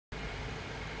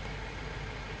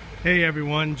Hey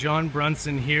everyone, John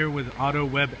Brunson here with Auto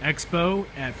Web Expo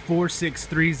at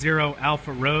 4630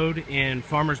 Alpha Road in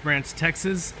Farmers Branch,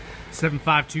 Texas,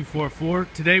 75244.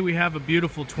 Today we have a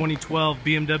beautiful 2012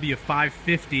 BMW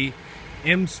 550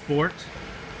 M Sport.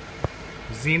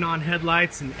 Xenon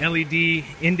headlights and LED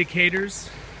indicators.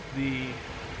 The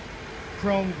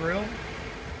chrome grille.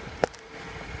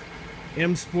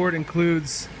 M Sport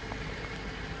includes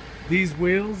these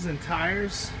wheels and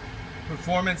tires.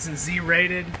 Performance and Z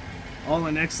rated, all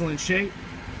in excellent shape.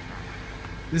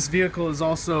 This vehicle is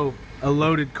also a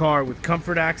loaded car with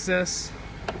comfort access,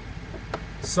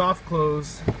 soft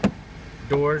close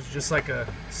doors just like a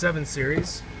 7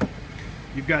 Series.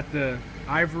 You've got the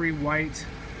ivory white,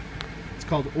 it's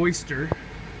called Oyster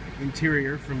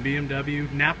interior from BMW,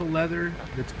 Napa leather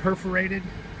that's perforated,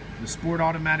 the sport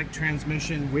automatic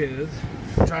transmission with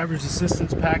driver's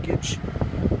assistance package,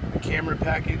 camera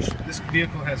package. This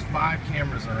vehicle has 5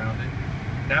 cameras around it,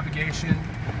 navigation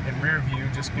and rear view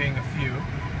just being a few.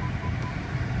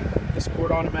 The sport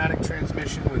automatic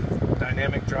transmission with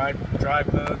dynamic drive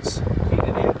modes,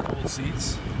 heated and cooled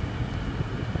seats.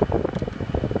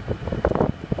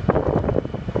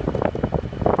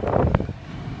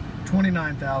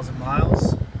 $29,000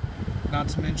 miles, not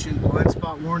to mention blind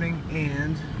spot warning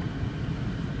and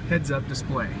heads-up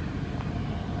display.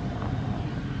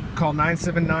 Call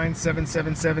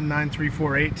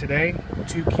 979-777-9348 today.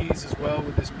 2 keys as well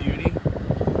with this beauty.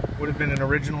 Would have been an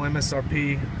original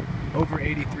MSRP over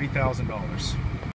 $83,000.